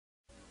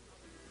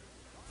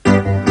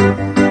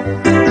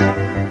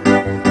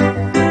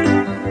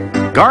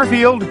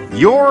Garfield,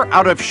 you're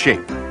out of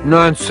shape.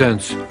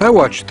 Nonsense. I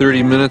watch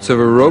 30 minutes of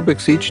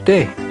aerobics each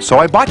day. So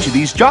I bought you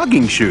these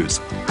jogging shoes.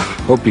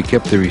 Hope you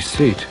kept the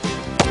receipt.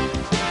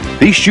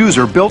 These shoes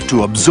are built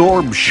to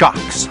absorb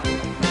shocks.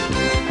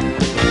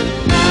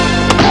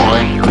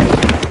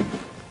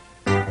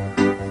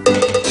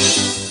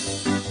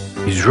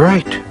 He's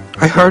right.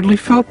 I hardly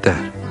felt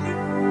that.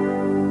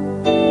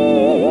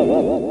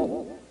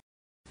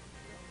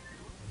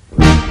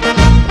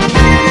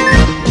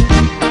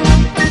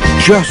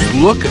 Just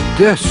look at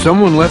this.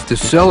 Someone left the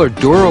cellar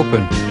door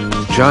open.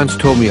 John's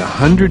told me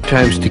 100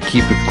 times to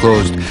keep it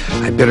closed.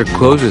 I better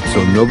close it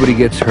so nobody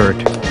gets hurt.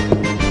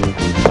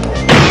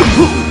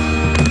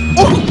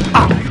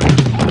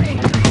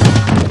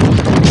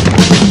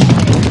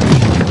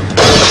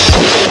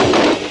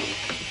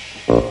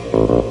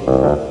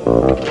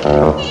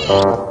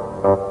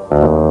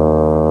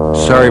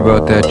 Sorry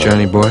about that,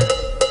 Johnny boy.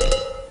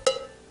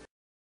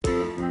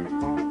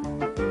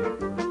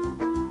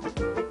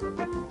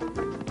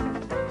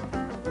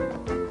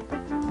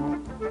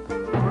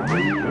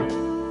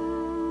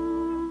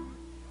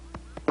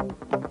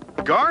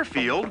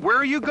 Garfield, where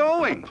are you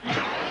going?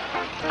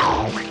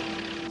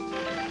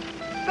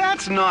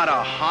 That's not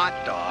a hot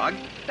dog.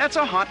 That's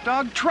a hot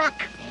dog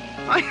truck.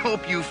 I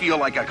hope you feel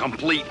like a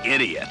complete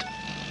idiot.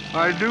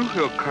 I do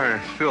feel kind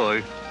of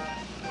silly.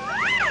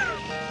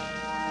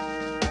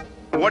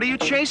 What are you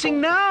chasing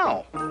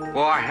now?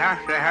 Well, I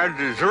have to have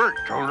dessert,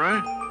 don't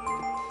I?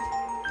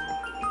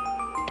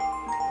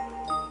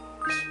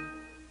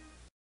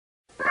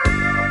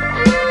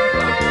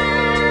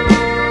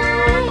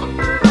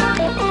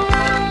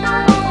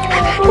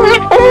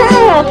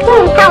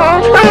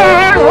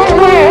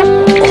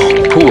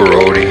 Poor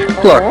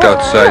Odie, locked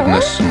outside in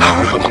the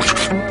snow.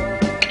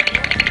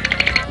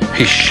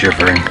 He's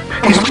shivering.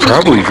 He's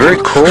probably very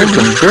cold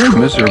and very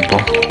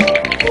miserable.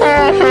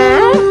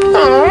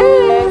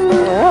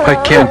 I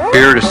can't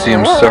bear to see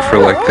him suffer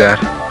like that.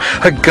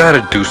 I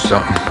gotta do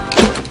something.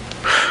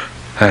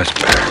 That's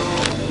better.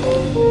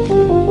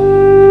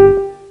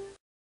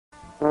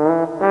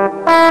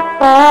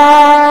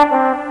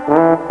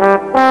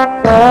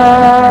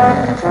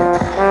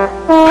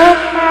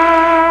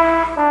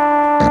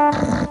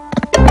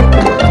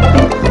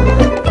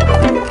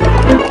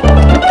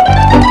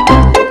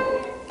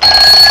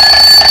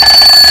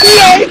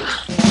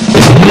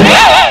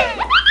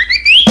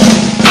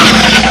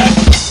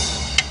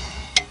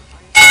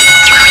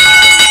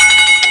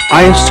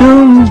 I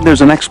assume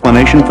there's an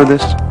explanation for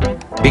this?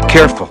 Be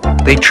careful.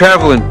 They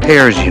travel in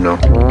pairs, you know.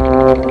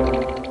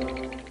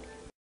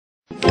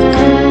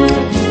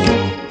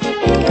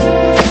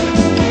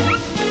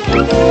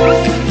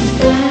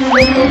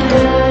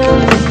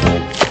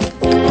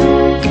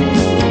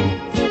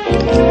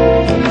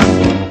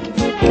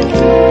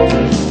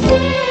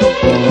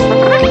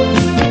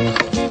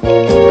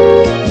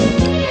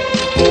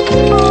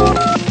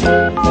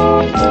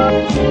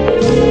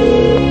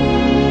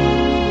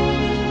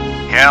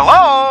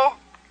 Hello?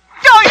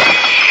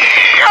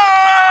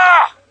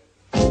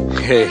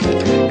 Hey,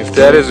 if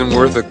that isn't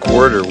worth a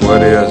quarter,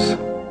 what is?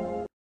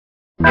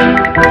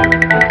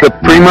 The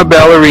prima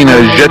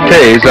ballerina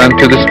jetés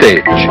onto the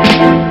stage.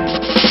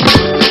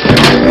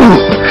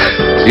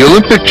 The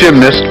Olympic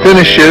gymnast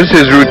finishes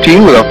his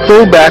routine with a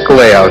full back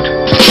layout.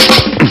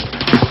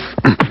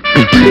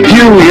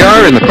 Here we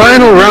are in the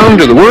final round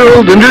of the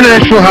World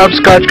International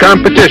Hopscotch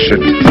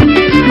Competition.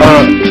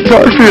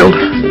 Garfield,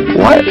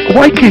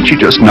 why can't you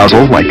just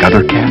nuzzle like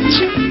other cats?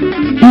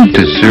 You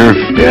deserve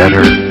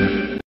better.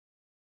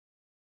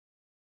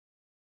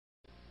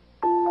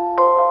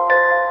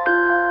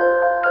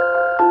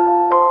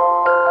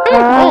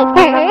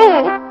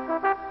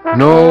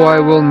 No, I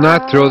will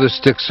not throw the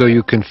stick so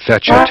you can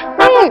fetch it.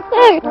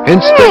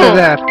 Instead of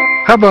that,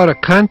 how about a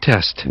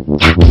contest?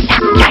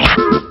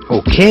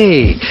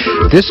 Okay,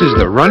 this is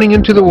the running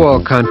into the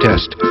wall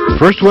contest.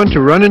 First one to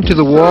run into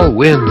the wall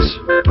wins.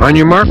 On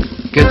your mark,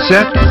 get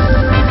set,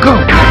 go!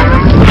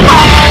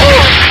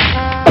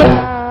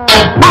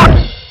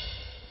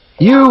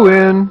 You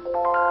win.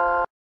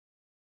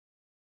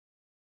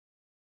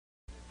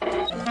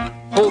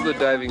 Hold the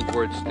diving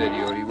board steady,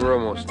 Odie. We're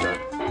almost done.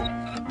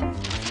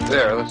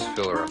 There, let's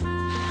fill her up.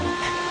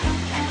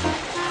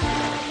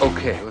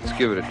 Okay, let's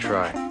give it a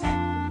try.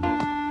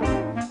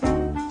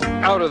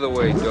 Out of the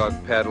way, dog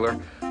paddler.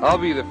 I'll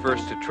be the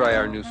first to try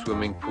our new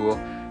swimming pool.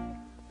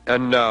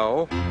 And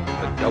now,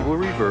 a double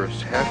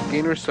reverse, half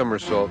gainer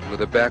somersault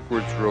with a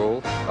backwards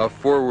roll, a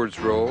forwards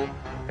roll,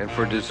 and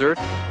for dessert,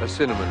 a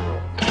cinnamon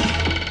roll.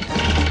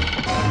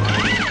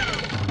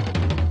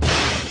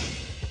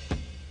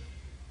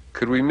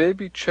 Could we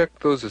maybe check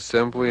those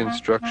assembly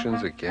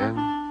instructions again?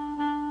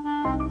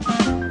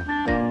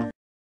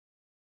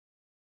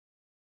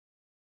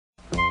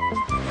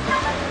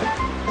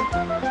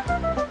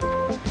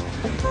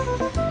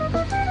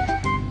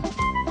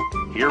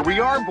 Here we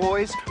are,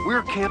 boys.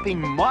 We're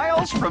camping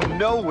miles from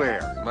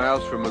nowhere.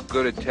 Miles from a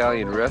good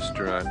Italian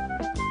restaurant,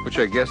 which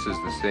I guess is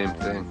the same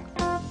thing.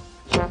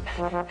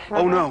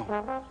 Oh no.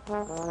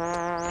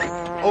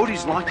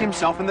 Odie's locked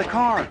himself in the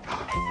car.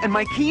 And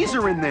my keys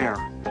are in there.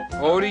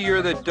 Odie,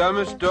 you're the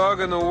dumbest dog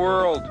in the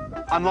world.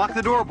 Unlock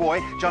the door,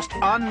 boy. Just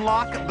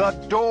unlock the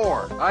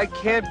door. I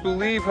can't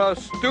believe how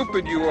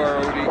stupid you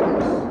are, Odie.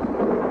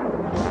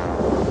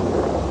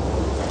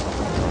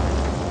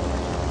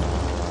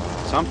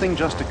 Something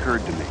just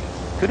occurred to me.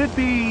 Could it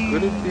be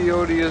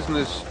Odie isn't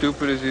as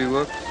stupid as he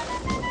looks?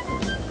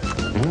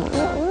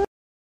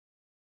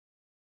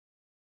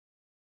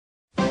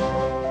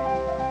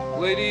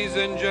 Ladies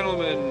and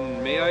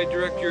gentlemen, may I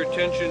direct your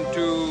attention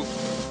to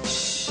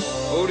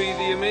Odie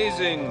the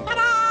Amazing,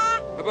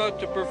 about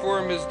to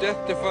perform his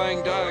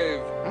death-defying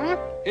dive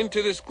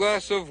into this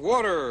glass of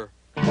water.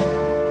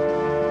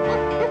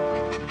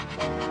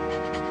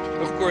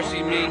 Of course,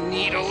 he may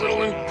need a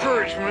little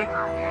encouragement.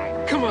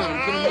 Come on,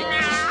 I'm gonna make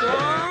you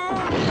stop.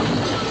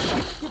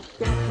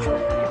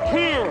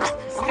 Here,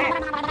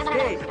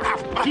 stay,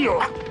 heel.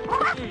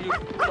 You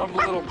dumb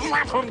little.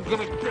 I'm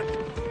gonna get.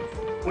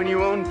 When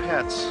you own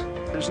pets,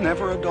 there's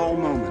never a dull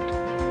moment.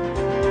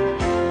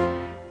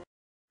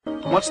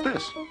 What's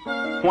this?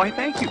 Why,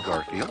 thank you,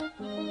 Garfield.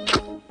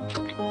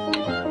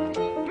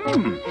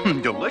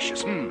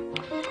 Delicious.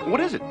 What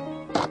is it?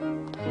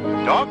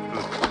 Dog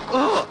food.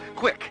 Ugh,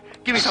 quick,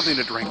 give me something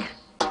to drink.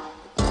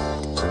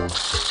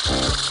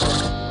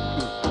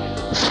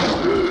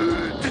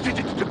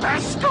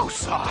 Tabasco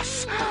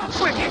sauce.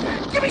 Quick,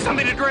 give me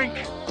something to drink.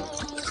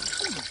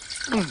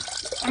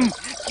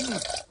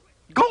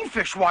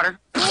 Goldfish water.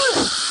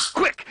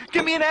 Quick,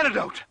 give me an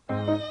antidote.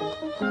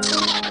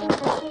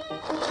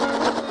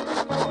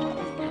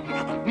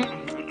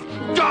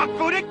 Dog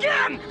food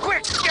again!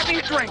 Quick, get me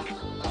a drink.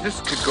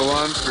 This could go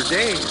on for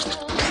days.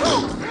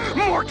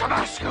 More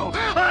Tabasco.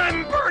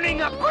 I'm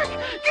burning up. Quick,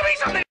 give me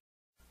something.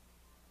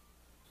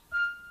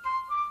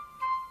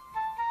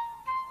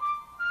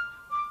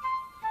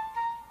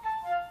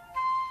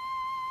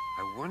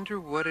 I wonder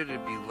what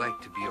it'd be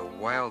like to be a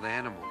wild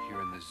animal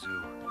here in the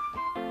zoo.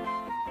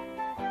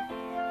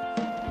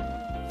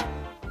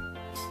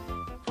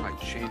 I'd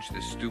change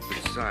this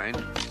stupid sign.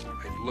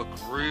 I'd look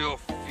real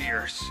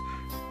fierce.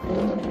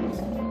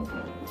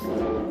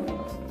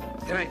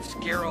 Then I'd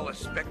scare all the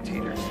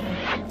spectators.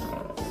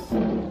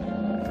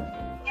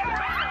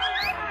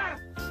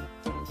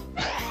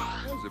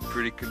 That was a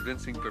pretty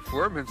convincing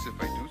performance, if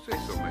I do say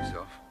so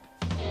myself.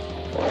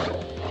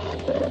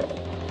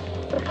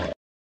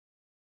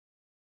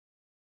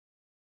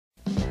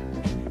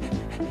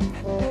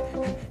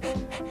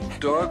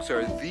 Dogs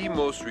are the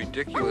most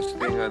ridiculous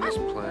thing on this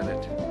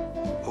planet.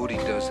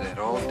 Odie does that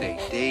all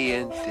day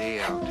in, day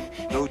out.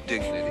 No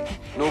dignity,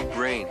 no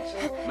brains,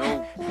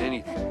 no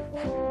anything.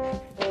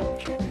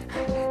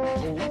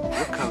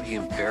 Look how he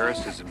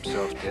embarrasses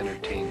himself to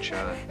entertain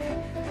John.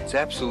 It's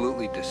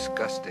absolutely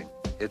disgusting.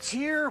 It's...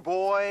 Here,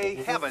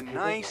 boy, have a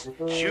nice,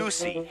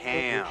 juicy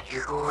ham.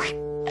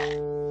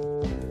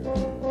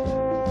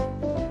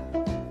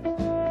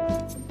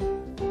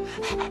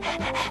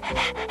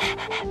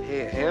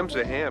 Hey, a ham's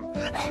a ham.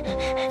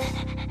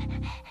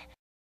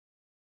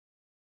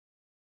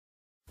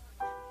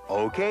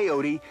 Okay,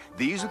 Odie,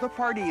 these are the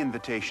party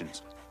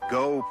invitations.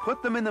 Go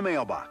put them in the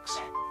mailbox.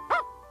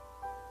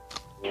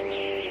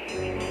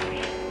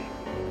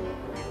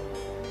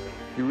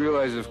 You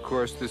realize, of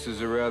course, this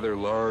is a rather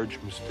large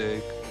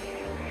mistake.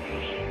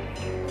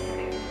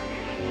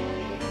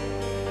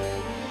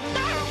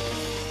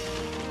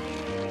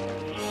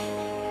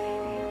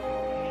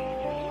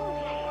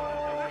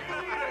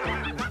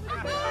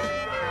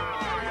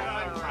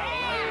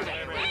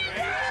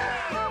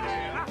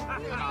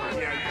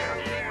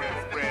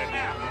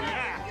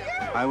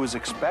 I was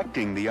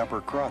expecting the upper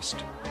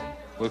crust.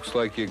 Looks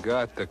like you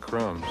got the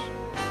crumbs.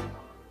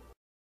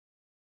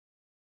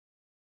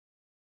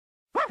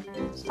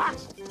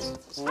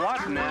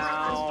 What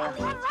now?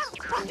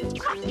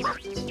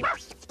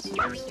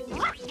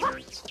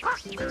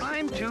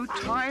 I'm too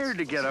tired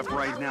to get up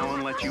right now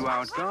and let you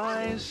out,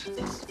 guys.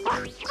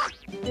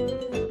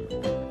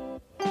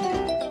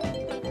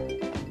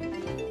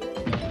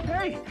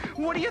 Hey,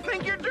 what do you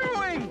think you're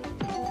doing?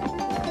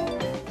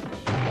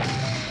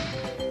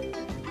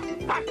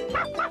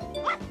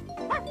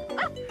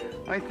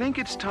 I think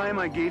it's time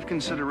I gave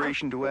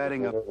consideration to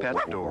adding a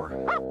pet door.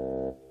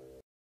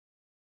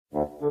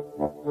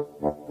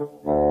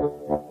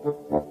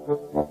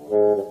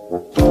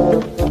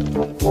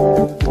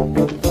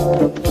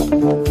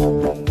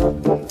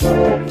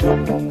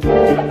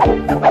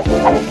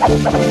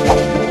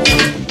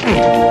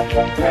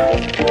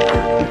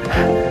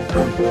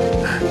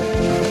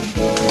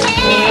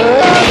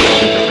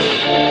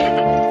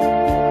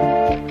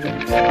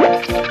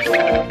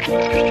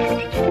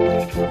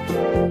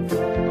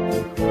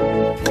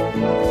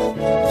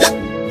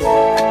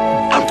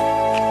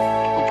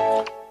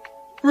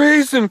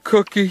 Raisin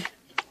cookie.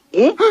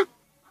 Do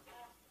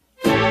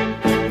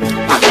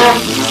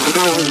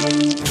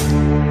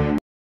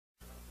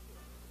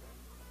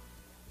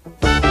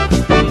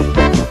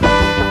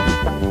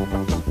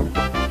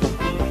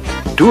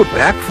a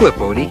backflip,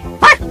 Odie.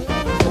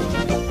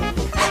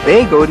 There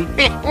you go, Odie.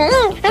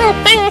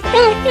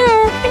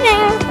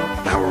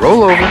 Now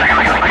roll over.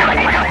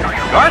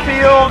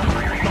 Garfield!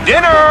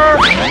 Dinner!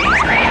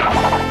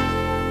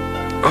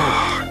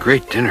 Oh,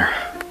 great dinner.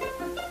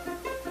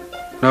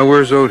 Now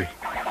where's Odie?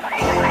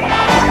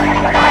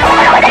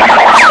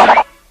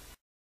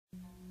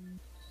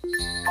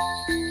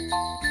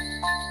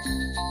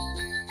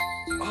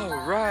 All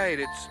right,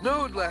 it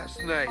snowed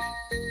last night.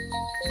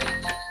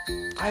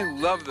 I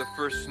love the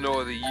first snow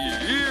of the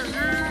year.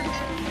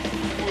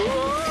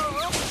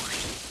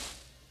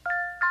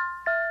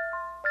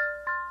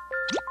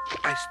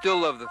 I still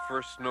love the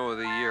first snow of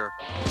the year.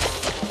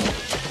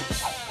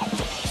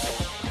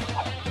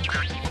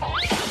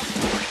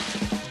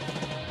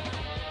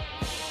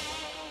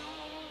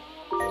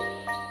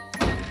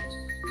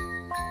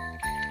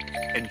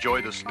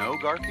 Enjoy the snow,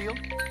 Garfield?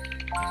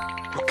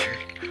 Okay,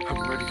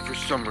 I'm ready for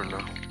summer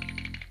now.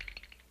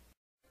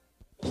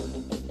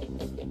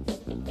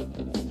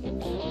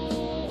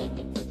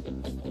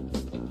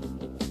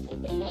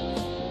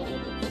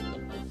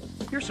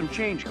 Here's some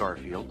change,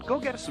 Garfield. Go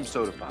get us some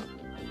soda pop.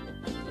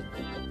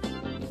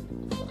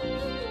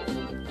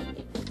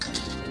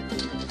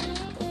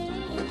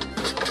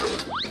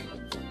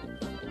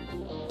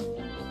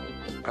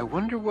 I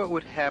wonder what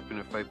would happen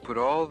if I put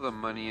all the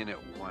money in at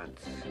once.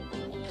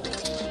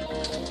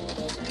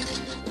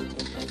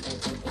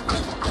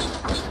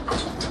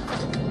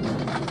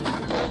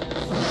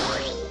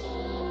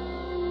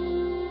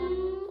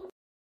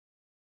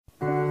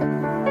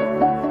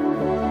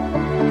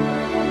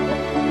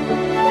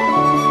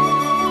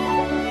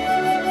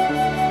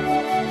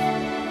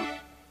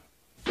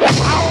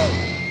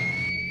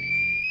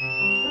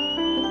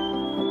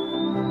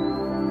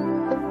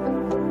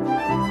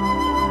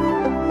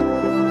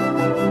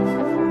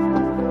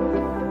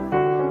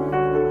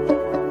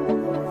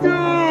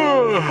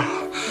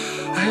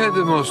 I had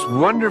the most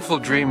wonderful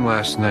dream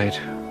last night.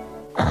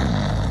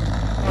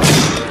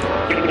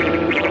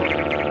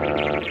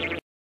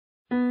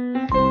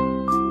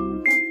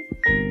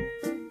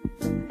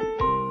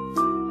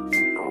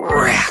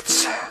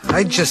 Rats!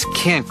 I just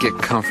can't get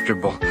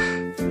comfortable.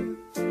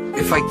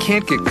 If I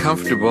can't get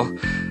comfortable,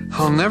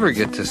 I'll never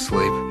get to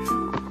sleep.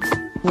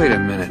 Wait a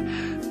minute.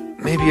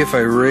 Maybe if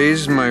I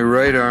raised my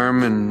right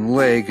arm and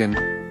leg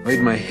and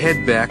laid my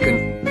head back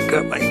and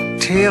got my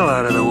tail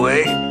out of the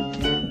way.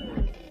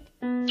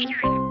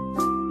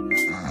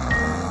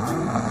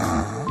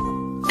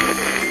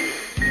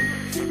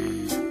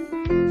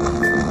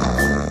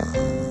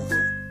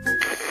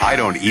 I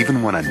don't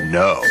even want to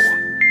know.